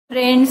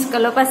Friends,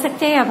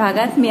 कलोपासकच्या या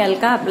भागात मी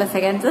अलका आपलं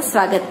सगळ्यांचं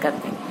स्वागत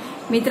करते।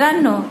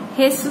 मित्रांनो,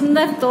 हे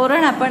सुंदर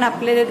तोरण आपण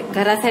आपल्या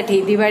घरासाठी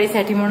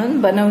दिवाळीसाठी म्हणून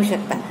बनवू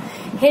शकता।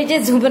 हे जे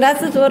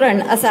झुमराचं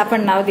तोरण असं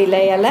आपण नाव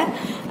दिलंय याला,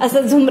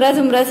 असं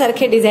झुमरा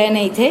सारखे डिझाइन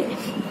आहे इथे।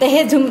 तर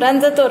हे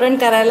झुमरांचं तोरण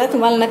करायला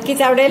तुम्हाला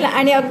नक्कीच आवडेल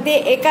आणि अगदी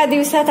एका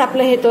दिवसात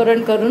आपलं हे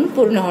तोरण करून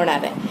पूर्ण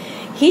होणार आहे।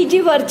 ही जी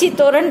वरची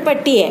तोरण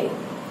पट्टी आहे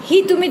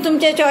ही तुम्ही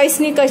तुमच्या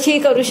चॉईसनी कशी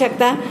करू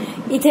शकता।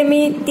 इथे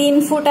मी 3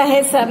 फूट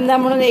आहे समजा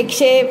म्हणून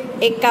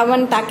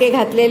 151 टाके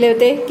घातलेले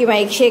होते किंवा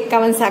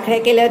 151 साखळ्या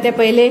केल्या होत्या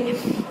पहिले।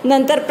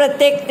 नंतर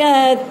प्रत्येक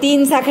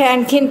 3 साखळ्या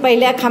आणखीन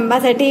पहिल्या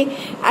खांबासाठी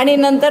आणि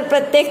नंतर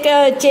प्रत्येक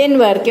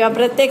चेनवर किंवा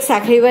प्रत्येक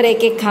साखळीवर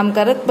एक खांब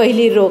करत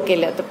पहिली रो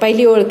केलं होतं,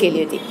 पहिली ओळ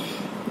केली होती।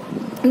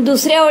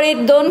 दुसऱ्या ओळीत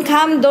 2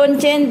 खांब 2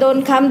 चेन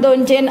 2 खांब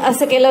 2 चेन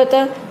असं केलं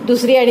होतं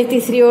दुसरी आणि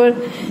तिसरी ओळ।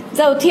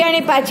 चौथी आणि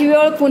पाचवी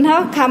ओळ पुन्हा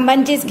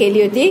खांबांचीच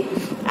केली होती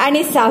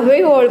आणि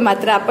 6वी ओळ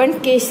मात्र आपण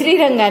केशरी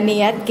रंगाने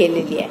यात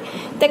केलेली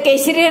आहे। तर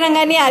केशरी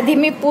रंगाने आधी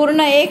मी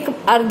पूर्ण एक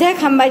अर्ध्या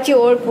खांबाची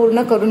ओळ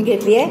पूर्ण करून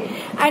घेतली आहे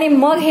आणि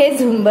मग हे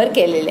झुंबर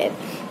केलेले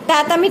आहेत। तर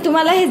आता मी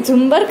तुम्हाला हे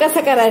झुंबर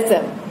कसं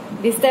करायचं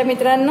दिसतंय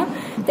मित्रांनो,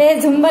 तर हे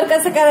झुंबर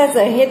कसं करायचं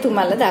हे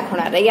तुम्हाला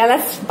दाखवणार आहे। याला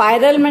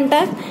स्पायरल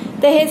म्हणतात।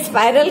 तर हे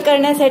स्पायरल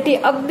करण्यासाठी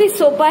अगदी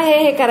सोपं आहे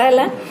हे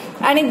करायला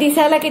आणि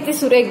दिसायला किती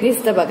सुरेख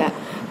दिसतं बघा,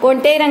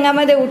 कोणत्याही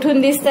रंगामध्ये उठून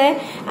दिसतंय।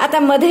 आता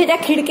मध्ये ज्या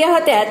खिडक्या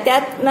होत्या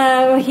त्यात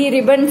ही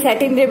रिबन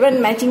सॅटिन रिबन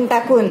मॅचिंग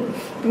टाकून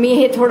मी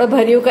हे थोडं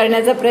भरीव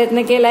करण्याचा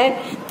प्रयत्न केलाय।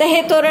 तर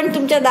हे तोरण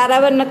तुमच्या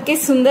दारावर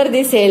नक्कीच सुंदर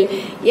दिसेल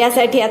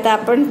यासाठी आता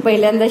आपण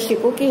पहिल्यांदा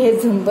शिकू की हे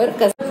झुंबर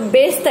कसं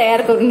बेस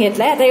तयार करून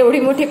घेतलाय। आता एवढी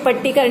मोठी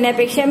पट्टी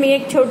करण्यापेक्षा मी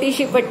एक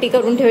छोटीशी पट्टी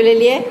करून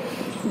ठेवलेली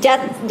आहे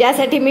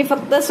ज्यासाठी मी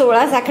फक्त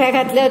 16 साखळ्या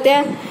घातल्या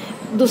होत्या।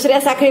 दुसऱ्या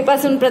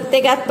साखळीपासून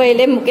प्रत्येकात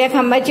पहिले मुक्या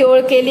खांबाची ओळ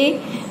केली,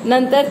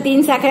 नंतर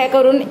 3 साखळ्या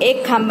करून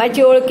एक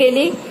खांबाची ओळ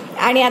केली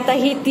आणि आता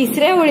ही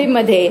तिसऱ्या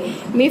ओळीमध्ये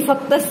मी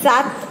फक्त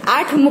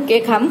 7-8 मुके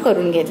खांब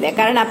करून घेतले,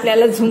 कारण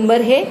आपल्याला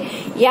झुंबर हे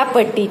या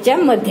पट्टीच्या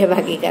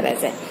मध्यभागी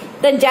करायचं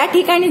आहे। तर ज्या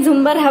ठिकाणी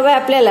झुंबर हवंय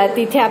आपल्याला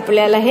तिथे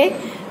आपल्याला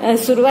हे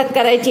सुरुवात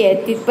करायची आहे,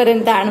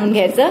 तिथपर्यंत आणून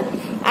घ्यायचं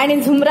आणि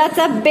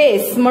झुंबराचा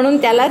बेस म्हणून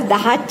त्याला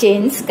 10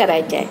 चेन्स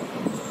करायचे आहे।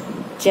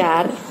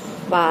 4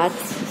 5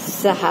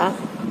 6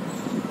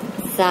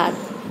 7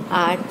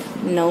 8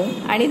 9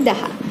 आणि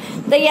 10।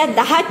 तर या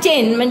 10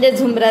 चेन म्हणजे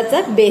झुंबराचा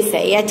बेस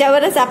आहे,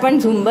 याच्यावरच आपण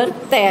झुंबर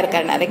तयार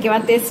करणार आहे किंवा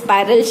ते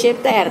स्पायरल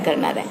शेप तयार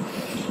करणार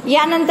आहे।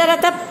 यानंतर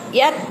आता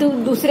या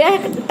दुसऱ्या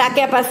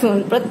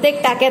टाक्यापासून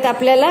प्रत्येक टाक्यात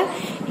आपल्याला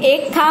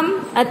 1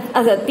 खांब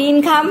असं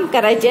 3 खांब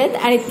करायचे आहेत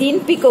आणि 3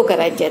 पिको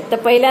करायचे आहेत। तर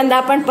पहिल्यांदा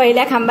आपण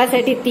पहिल्या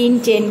खांबासाठी 3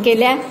 चेन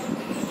केल्या।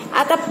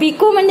 आता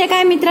पिको म्हणजे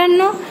काय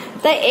मित्रांनो,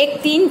 तर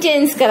 3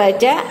 चेन्स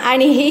करायच्या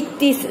आणि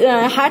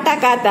हा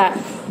टाका आता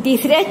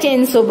तिसऱ्या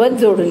चेन सोबत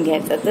जोडून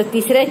घ्यायचा। तर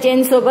तिसऱ्या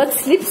चेन सोबत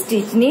स्लिप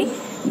स्टिचनी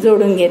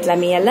जोडून घेतला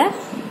मी याला।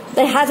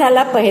 तर हा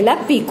झाला पहिला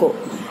पिको।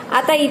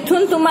 आता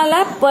इथून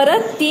तुम्हाला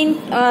परत 3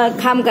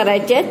 खांब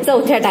करायचे आहेत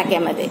चौथ्या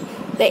टाक्यामध्ये।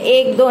 तर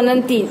 1 2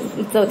 आणि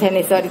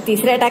 3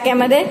 तिसऱ्या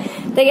टाक्यामध्ये।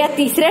 तर या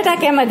तिसऱ्या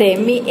टाक्यामध्ये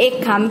मी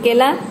 1 खांब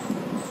केला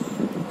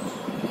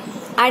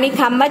आणि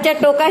खांबाच्या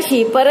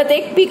टोकाशी परत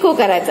 1 पिको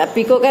करायचा।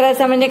 पिको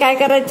करायचा म्हणजे काय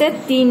करायचं,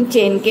 3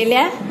 चेन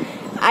केल्या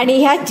आणि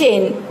ह्या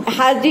चेन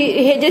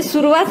हे जे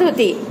सुरुवात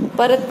होती,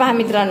 परत पहा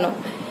मित्रांनो,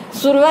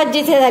 सुरुवात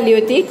जिथे झाली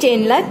होती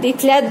चेनला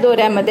तिथल्या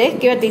दोऱ्यामध्ये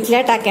किंवा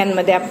तिथल्या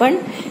टाक्यांमध्ये आपण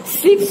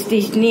स्लिप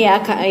स्टिचनी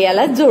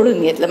याला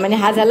जोडून घेतलं, म्हणजे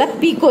हा झाला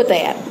पिको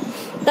तयार।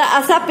 तर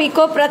असा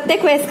पिको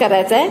प्रत्येक वेळेस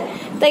करायचा आहे।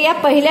 तर या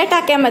पहिल्या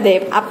टाक्यामध्ये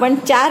आपण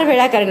 4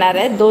 वेळा करणार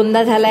आहे,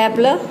 2दा झालाय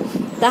आपलं।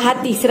 तर हा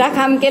तिसरा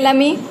खांब केला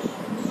मी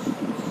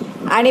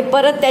आणि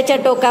परत त्याच्या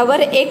टोकावर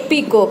 1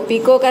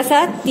 पिको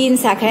कसा 3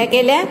 साखळ्या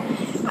केल्या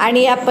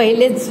आणि या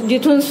पहिले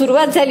जिथून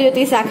सुरुवात झाली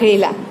होती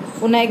साखळीला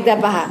पुन्हा एकदा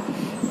पहा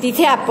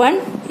तिथे आपण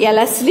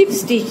याला स्लिप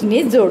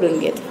स्टिचनी जोडून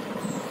घेतलं,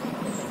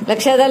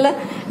 लक्षात आलं।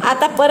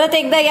 आता परत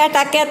एकदा या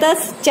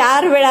टाक्यातच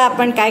 4 वेळा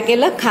आपण काय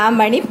केलं,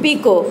 खांब आणि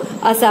पिको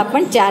असं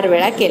आपण 4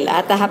 वेळा केलं।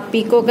 आता हा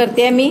पिको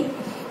करते मी,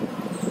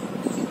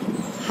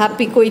 हा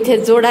पिको इथे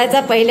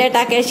जोडायचा पहिल्या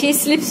टाक्याशी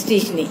स्लिप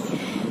स्टिचनी।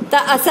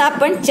 तर असं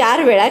आपण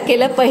 4 वेळा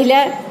केलं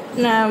पहिल्या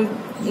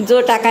जो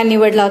टाका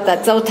निवडला होता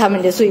चौथा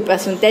म्हणजे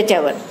सुईपासून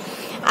त्याच्यावर।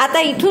 आता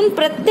इथून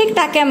प्रत्येक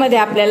टाक्यामध्ये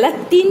आपल्याला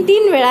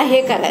 3-3 वेळा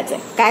हे करायचंय।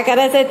 काय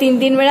करायचंय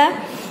 3-3 वेळा,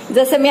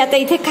 जसं मी आता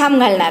इथे खांब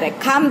घालणार आहे,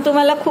 खांब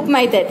तुम्हाला खूप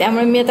माहित आहे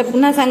त्यामुळे मी आता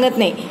पुन्हा सांगत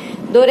नाही।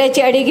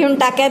 दोऱ्याची अडी घेऊन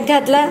टाक्यात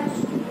घातला,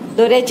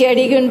 दोऱ्याची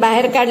अडी घेऊन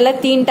बाहेर काढलं,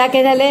 3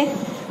 टाके झाले।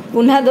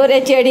 पुन्हा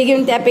दोऱ्याची अडी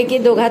घेऊन त्यापैकी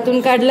दोघातून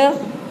काढलं,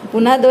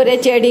 पुन्हा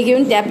दोऱ्याची अडी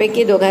घेऊन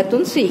त्यापैकी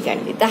दोघातून सुई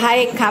काढली। तर हा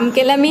 1 खांब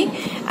केला मी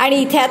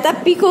आणि इथे आता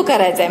पिको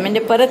करायचा आहे, म्हणजे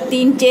परत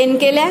 3 चेन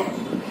केल्या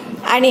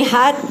आणि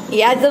हा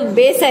या जो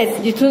बेस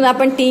आहे जिथून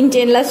आपण 3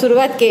 चेनला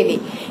सुरुवात केली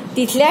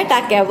तिथल्या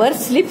टाक्यावर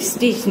स्लिप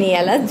स्टिचनी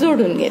याला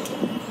जोडून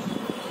घेतलं।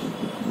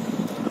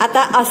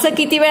 आता असं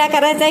किती वेळा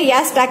करायचं आहे,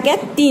 याच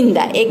टाक्यात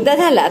 3दा, एकदा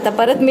झाला। आता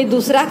परत मी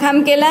दुसरा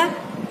खांब केला,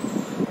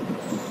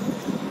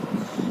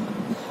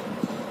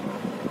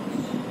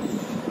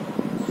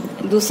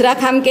 दुसरा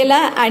खांब केला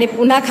आणि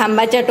पुन्हा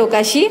खांबाच्या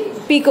टोकाशी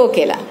पिको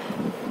केला।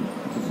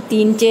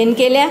 3 चेन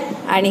केल्या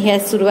आणि ह्या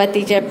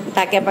सुरुवातीच्या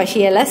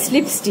टाक्यापाशी याला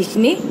स्लिप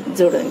स्टिचनी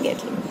जोडून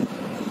घेतलं.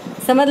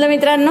 समजलं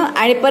मित्रांनो.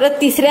 आणि परत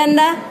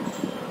तिसऱ्यांदा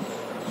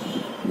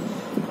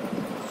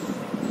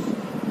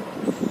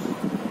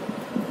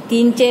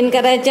 3 चेन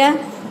करायच्या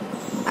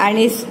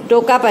आणि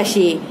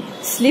टोकापाशी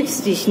स्लिप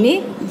स्टिचनी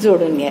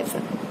जोडून घ्यायचं.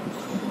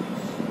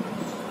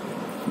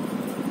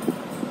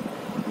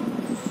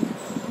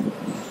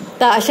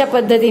 तर अशा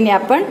पद्धतीने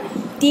आपण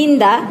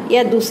 3दा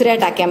या दुसऱ्या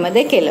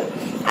टाक्यामध्ये केलं.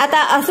 आता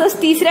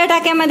असंच तिसऱ्या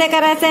टाक्यामध्ये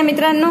करायचं आहे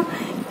मित्रांनो.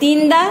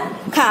 3दा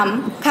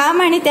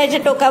खांब आणि त्याच्या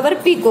टोकावर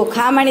पिको,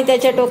 खांब आणि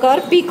त्याच्या टोकावर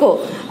पिको,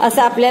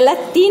 असं आपल्याला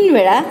 3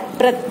 वेळा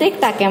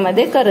प्रत्येक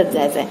टाक्यामध्ये करत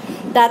जायचं आहे.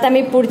 तर आता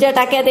मी पुढच्या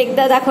टाक्यात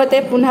एकदा दाखवते.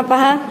 पुन्हा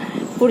पहा,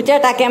 पुढच्या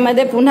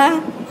टाक्यामध्ये पुन्हा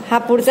हा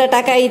पुढचा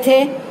टाका,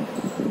 इथे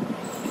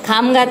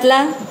खांब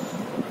घातला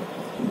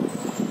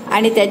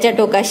आणि त्याच्या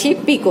टोकाशी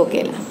पिको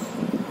केला.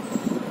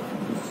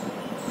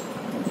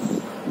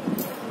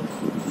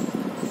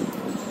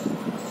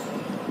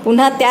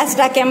 पुन्हा त्याच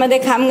टाक्यामध्ये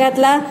खांब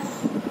घातला,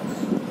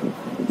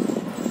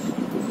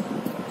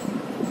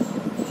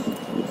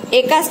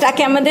 एकाच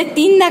टाक्यामध्ये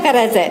 3दा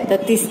करायचं आहे.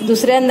 तर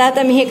दुसऱ्यांदा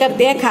आता मी हे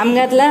करते, खांब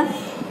घातला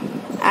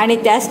आणि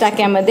त्याच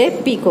टाक्यामध्ये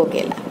पिको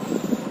केला.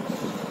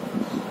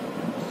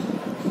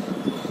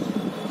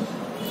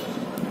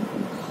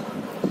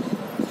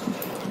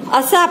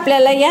 असं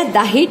आपल्याला या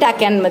 10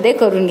 टाक्यांमध्ये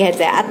करून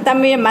घ्यायचं आहे. आता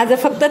मी माझं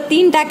फक्त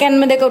 3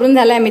 टाक्यांमध्ये करून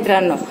झालंय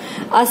मित्रांनो.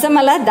 असं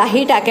मला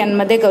 10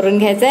 टाक्यांमध्ये करून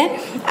घ्यायचं आहे.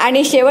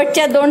 आणि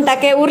शेवटच्या 2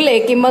 टाके उरले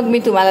की मग मी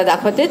तुम्हाला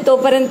दाखवते.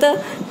 तोपर्यंत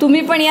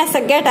तुम्ही पण या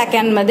सगळ्या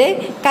टाक्यांमध्ये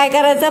काय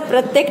करायचं,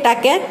 प्रत्येक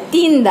टाक्यात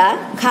 3दा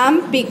खांब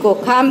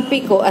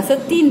पिको असं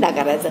 3दा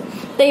करायचं.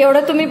 तर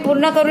एवढं तुम्ही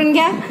पूर्ण करून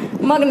घ्या.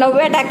 मग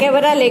 9व्या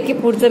टाक्यावर आले की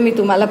पुढचं मी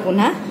तुम्हाला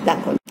पुन्हा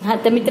दाखवते. हा,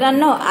 तर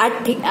मित्रांनो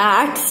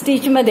 8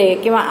 स्टिचमध्ये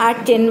किंवा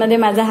 8 चेनमध्ये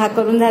माझा हा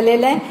करून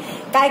झालेला आहे.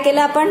 काय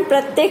केलं आपण,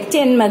 प्रत्येक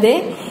चेनमध्ये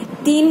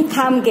 3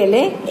 खांब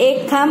केले,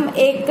 1 खांब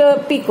 1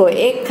 पिको,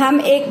 1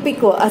 खांब 1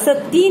 पिको, असं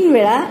 3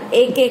 वेळा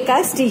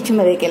एका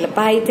स्टिचमध्ये केलं.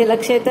 पहा इथे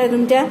लक्ष येतं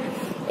तुमच्या,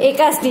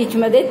 एका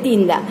स्टिचमध्ये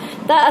 3दा.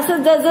 तर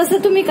असं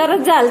जसं तुम्ही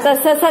करत जाल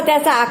तसं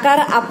त्याचा आकार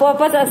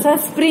आपोआपच असा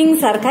स्प्रिंग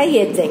सारखा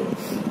येत जाईल.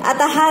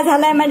 आता हा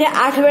झालाय म्हणजे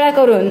 8 वेळा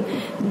करून.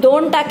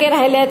 2 टाके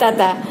राहिले आहेत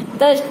आता.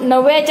 तर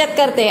 9व्याच्यात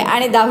करते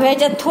आणि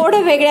 10व्याच्यात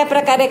थोडं वेगळ्या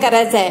प्रकारे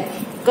करायचं आहे.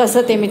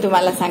 कसं ते मी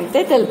तुम्हाला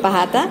सांगते. तर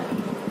पहा,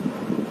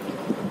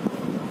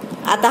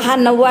 आता हा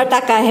 9वा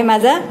टाका आहे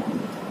माझा.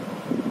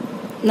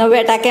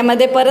 9व्या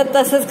टाक्यामध्ये परत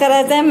तसंच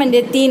करायचं आहे.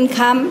 म्हणजे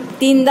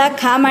 3दा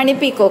खांब आणि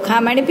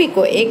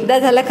पिको, एकदा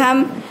झालं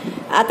खांब.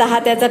 आता हा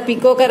त्याचा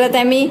पिको करत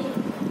आहे मी.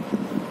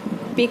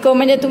 पिको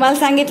म्हणजे तुम्हाला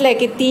सांगितलंय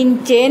की 3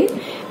 चेन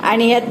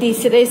आणि ह्या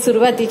तिसरे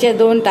सुरुवातीच्या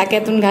 2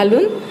 टाक्यातून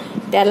घालून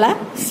त्याला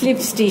स्लिप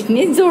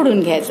स्टिचनी जोडून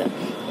घ्यायचं.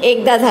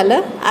 एकदा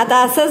झालं. आता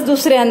असंच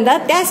दुसऱ्यांदा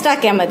त्याच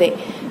टाक्यामध्ये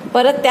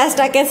परत त्याच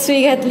टाक्यात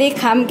सुई घातली,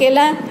 खांब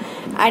केला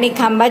आणि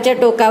खांबाच्या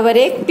टोकावर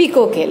 1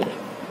 पिको केला.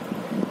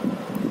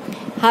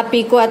 हा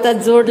पिको आता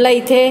जोडला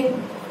इथे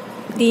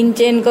 3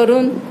 चेन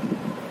करून.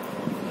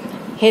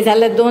 हे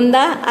झालं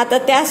 2दा. आता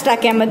त्याच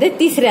टाक्यामध्ये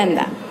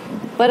तिसऱ्यांदा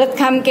परत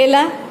खांब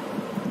केला,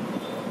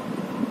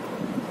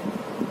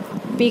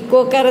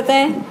 पिको करत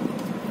आहे,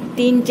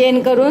 3 चेन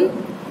करून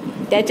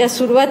त्याच्या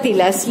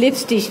सुरुवातीला स्लिप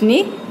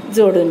स्टिचनी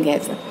जोडून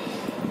घ्यायचं.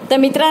 तर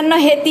मित्रांनो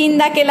हे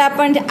 3दा केलं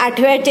आपण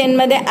 8व्या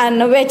चेनमध्ये,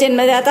 9व्या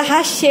चेनमध्ये. आता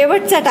हा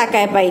शेवटचा टाका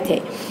आहे. पहा इथे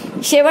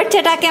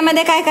शेवटच्या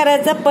टाक्यामध्ये काय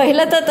करायचं,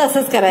 पहिलं तर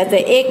तसंच करायचं,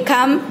 1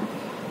 खांब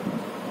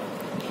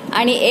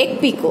आणि 1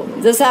 पिको,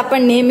 जसं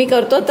आपण नेहमी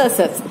करतो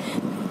तसंच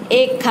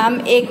 1 खांब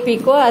 1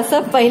 पिको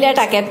असं पहिल्या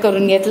टाक्यात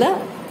करून घेतलं.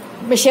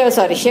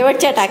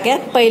 शेवटच्या टाक्यात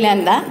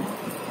पहिल्यांदा.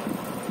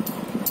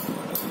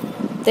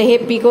 तर हे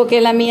पिको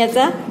केला मी,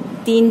 याचा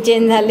 3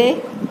 चेन झाले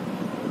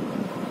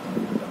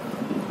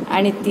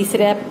आणि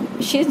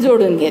तिसऱ्याशी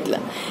जोडून घेतलं.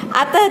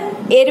 आता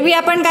एरवी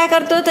आपण काय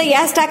करतो, तर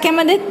याच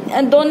टाक्यामध्ये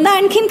 2दा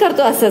आणखीन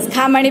करतो असंच,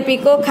 खांब आणि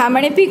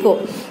पिको.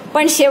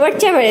 पण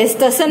शेवटच्या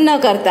वेळेस तसं न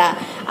करता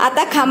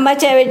आता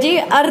खांबाच्या ऐवजी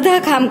अर्धा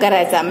खांब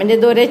करायचा. म्हणजे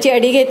दोऱ्याची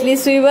अडी घेतली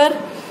सुईवर,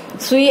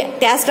 सुई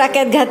त्याच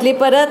टाक्यात घातली,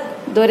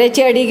 परत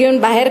दोऱ्याची अडी घेऊन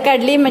बाहेर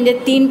काढली, म्हणजे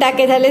 3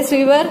 टाके झाले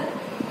सुईवर.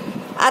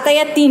 आता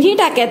या 3ही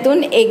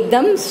टाक्यातून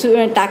एकदम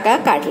टाका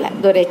काढला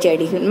दोऱ्याची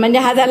अडी घेऊन, म्हणजे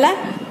हा झाला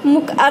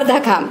अर्धा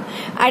खांब.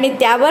 आणि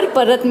त्यावर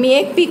परत मी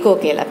 1 पिको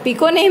केला.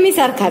 पिको नेहमी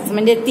सारखाच,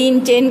 म्हणजे 3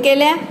 चेन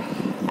केल्या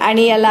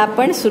आणि याला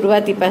आपण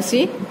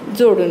सुरुवातीपासून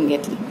जोडून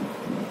घेतलं.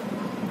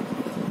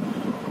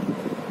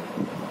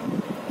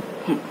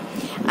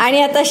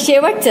 आणि आता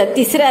शेवटचं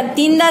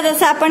 3दा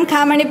जसं आपण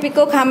खांब आणि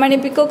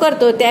पिको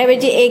करतो,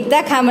 त्याऐवजी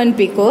एकदा खांब आणि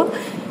पिको,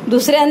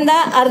 दुसऱ्यांदा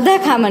अर्धा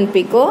खांब आणि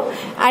पिको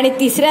आणि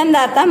तिसऱ्यांदा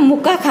आता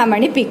मुका खांब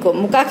आणि पिको.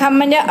 मुका खांब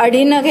म्हणजे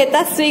अडी न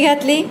घेता सुई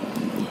घातली,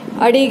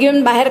 अडी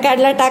घेऊन बाहेर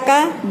काढला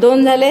टाका,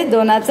 2 झाले,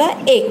 2चा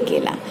 1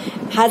 केला.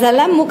 हा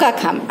झाला मुका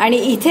खांब. आणि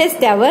इथेच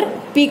त्यावर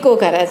पिको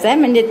करायचा आहे,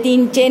 म्हणजे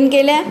 3 चेन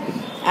केल्या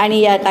आणि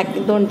या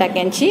 2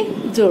 टाक्यांशी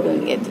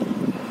जोडून घेतलं.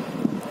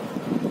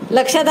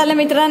 लक्षात आलं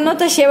मित्रांनो.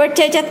 तर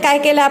शेवटच्या याच्यात काय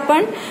केलं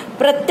आपण,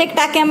 प्रत्येक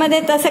टाक्यामध्ये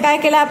तसं काय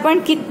केलं आपण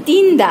की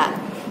 3दा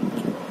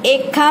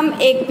एक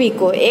खांब एक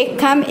पिको, एक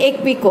खांब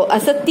एक पिको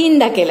असं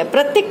 3दा केलं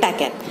प्रत्येक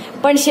टाक्यात.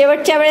 पण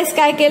शेवटच्या वेळेस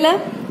काय केलं,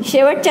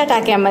 शेवटच्या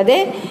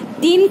टाक्यामध्ये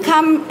 3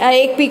 खांब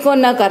एक पिको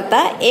न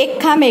करता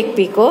एक खांब एक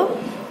पिको,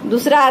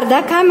 दुसरा अर्धा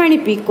खांब आणि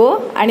पिको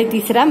आणि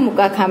तिसरा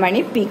मुका खांब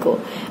आणि पिको.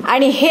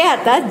 आणि हे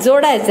आता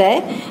जोडायचं आहे.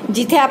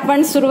 जिथे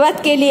आपण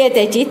सुरुवात केली आहे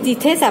त्याची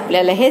तिथेच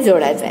आपल्याला हे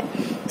जोडायचं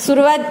आहे.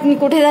 सुरुवात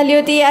कुठे झाली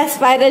होती, या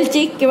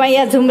स्पायरलची किंवा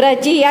या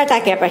झुमराची या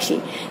टाक्यापाशी,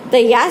 तर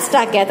याच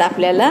टाक्यात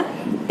आपल्याला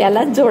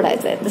त्याला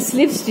जोडायचं आहे. तर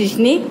स्लिप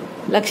स्टिचनी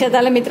लक्षात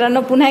आलं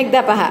मित्रांनो. पुन्हा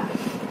एकदा पहा,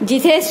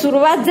 जिथे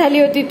सुरुवात झाली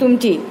होती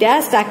तुमची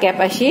त्याच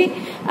टाक्यापाशी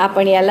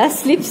आपण याला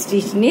स्लिप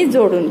स्टिचनी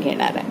जोडून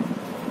घेणार आहे.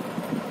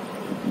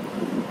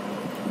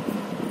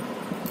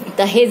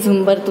 तर हे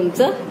झुंबर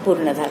तुमचं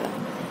पूर्ण झालं.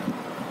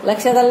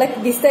 लक्षात आलं,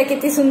 दिसतंय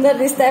किती सुंदर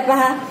दिसतंय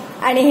पहा.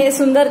 आणि हे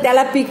सुंदर,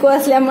 त्याला पिको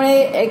असल्यामुळे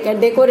एक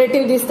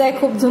डेकोरेटिव्ह दिसतंय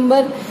खूप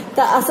झुंबर.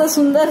 तर असं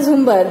सुंदर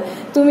झुंबर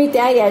तुम्ही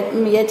त्या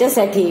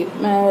याच्यासाठी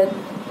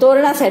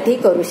तोरणासाठी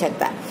करू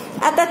शकता.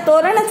 आता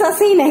तोरणच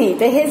असंही नाही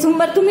तर हे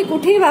झुंबर तुम्ही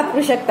कुठेही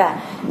वापरू शकता.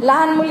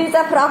 लहान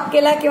मुलीचा फ्रॉक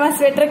केला किंवा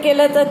स्वेटर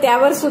केलं तर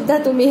त्यावर सुद्धा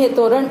तुम्ही हे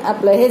तोरण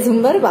आपलं हे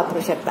झुंबर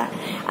वापरू शकता.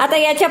 आता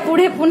याच्या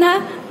पुढे पुन्हा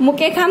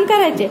मुके खांब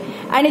करायचे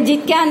आणि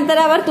जितक्या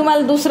अंतरावर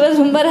तुम्हाला दुसरं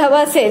झुंबर हवं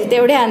असेल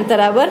तेवढ्या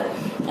अंतरावर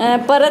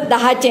परत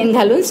 10 चेन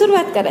घालून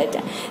सुरुवात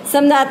करायच्या.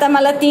 समजा आता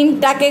मला 3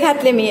 टाके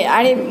घातले मी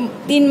आणि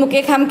 3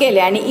 मुके खांब केले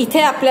आणि इथे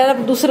आपल्याला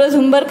दुसरं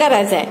झुंबर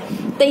करायचं आहे,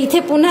 तर इथे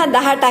पुन्हा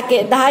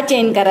 10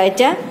 चेन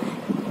करायच्या.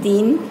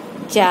 3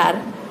 4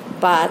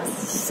 5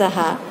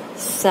 6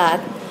 7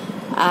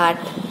 8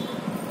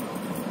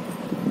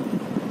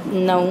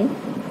 9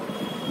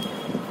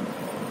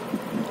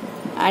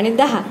 आणि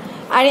 10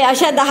 आणि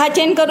अशा 10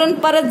 चेन करून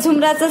परत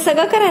झुंबराचं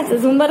सगळं करायचं.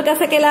 झुंबर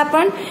कसं केलं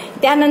आपण,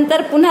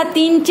 त्यानंतर पुन्हा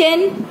 3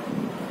 चेन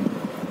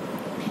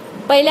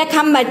पहिल्या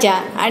खांबाच्या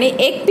आणि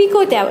एक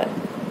पिको त्यावर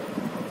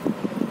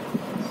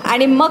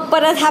आणि मग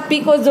परत हा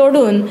पिको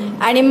जोडून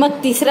आणि मग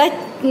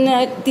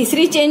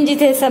तिसरी चेन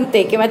जिथे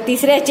संपते किंवा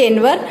तिसऱ्या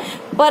चेनवर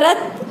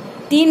परत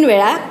 3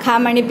 वेळा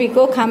खांब आणि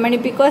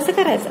पिको असं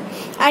करायचं.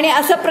 आणि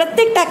असं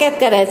प्रत्येक टाक्यात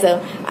करायचं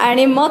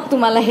आणि मग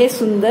तुम्हाला हे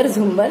सुंदर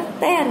झुंबर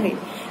तयार होईल.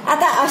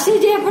 आता असे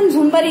जे आपण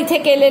झुंबर इथे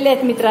केलेले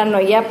आहेत मित्रांनो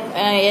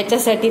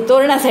याच्यासाठी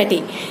तोरणासाठी,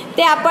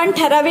 ते आपण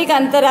ठराविक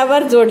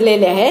अंतरावर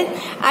जोडलेले आहेत.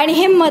 आणि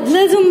हे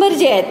मधलं झुंबर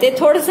जे आहे ते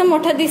थोडंसं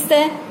मोठं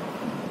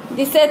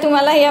दिसतंय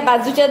तुम्हाला. या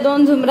बाजूच्या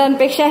 2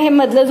 झुंबरांपेक्षा हे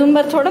मधलं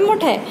झुंबर थोडं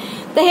मोठं आहे.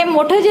 तर हे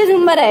मोठं जे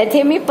झुंबर आहे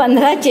ते मी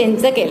 15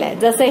 चेनचं केलंय.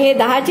 जसं हे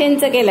 10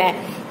 चेनचं केलंय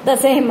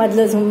तसं हे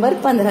मधलं झुंबर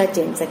 15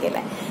 चेनचं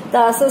केलंय. तर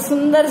असं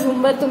सुंदर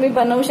झुंबर तुम्ही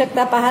बनवू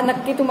शकता. पहा,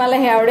 नक्की तुम्हाला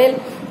हे आवडेल.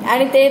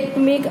 आणि ते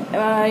तुम्ही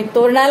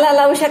तोरणाला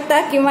लावू शकता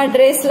किंवा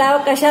ड्रेसला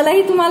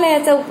कशालाही तुम्हाला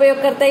याचा उपयोग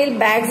करता येईल.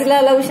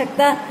 बॅग्सला लावू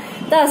शकता.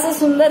 तर असं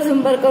सुंदर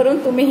झुंबर करून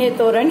तुम्ही हे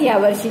तोरण या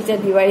वर्षीच्या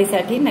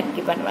दिवाळीसाठी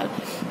नक्की बनवाल.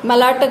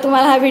 मला वाटतं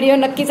तुम्हाला हा व्हिडिओ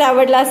नक्कीच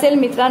आवडला असेल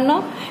मित्रांनो.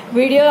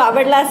 व्हिडिओ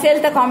आवडला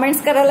असेल तर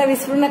कॉमेंट्स करायला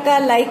विसरू नका,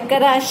 लाईक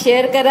करा,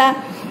 शेअर करा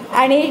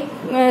आणि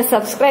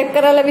सबस्क्राईब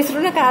करायला विसरू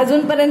नका.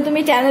 अजूनपर्यंत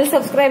तुम्ही चॅनल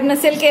सबस्क्राईब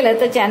नसेल केलं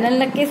तर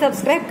चॅनल नक्की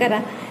सबस्क्राईब करा.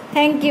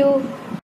 थँक्यू.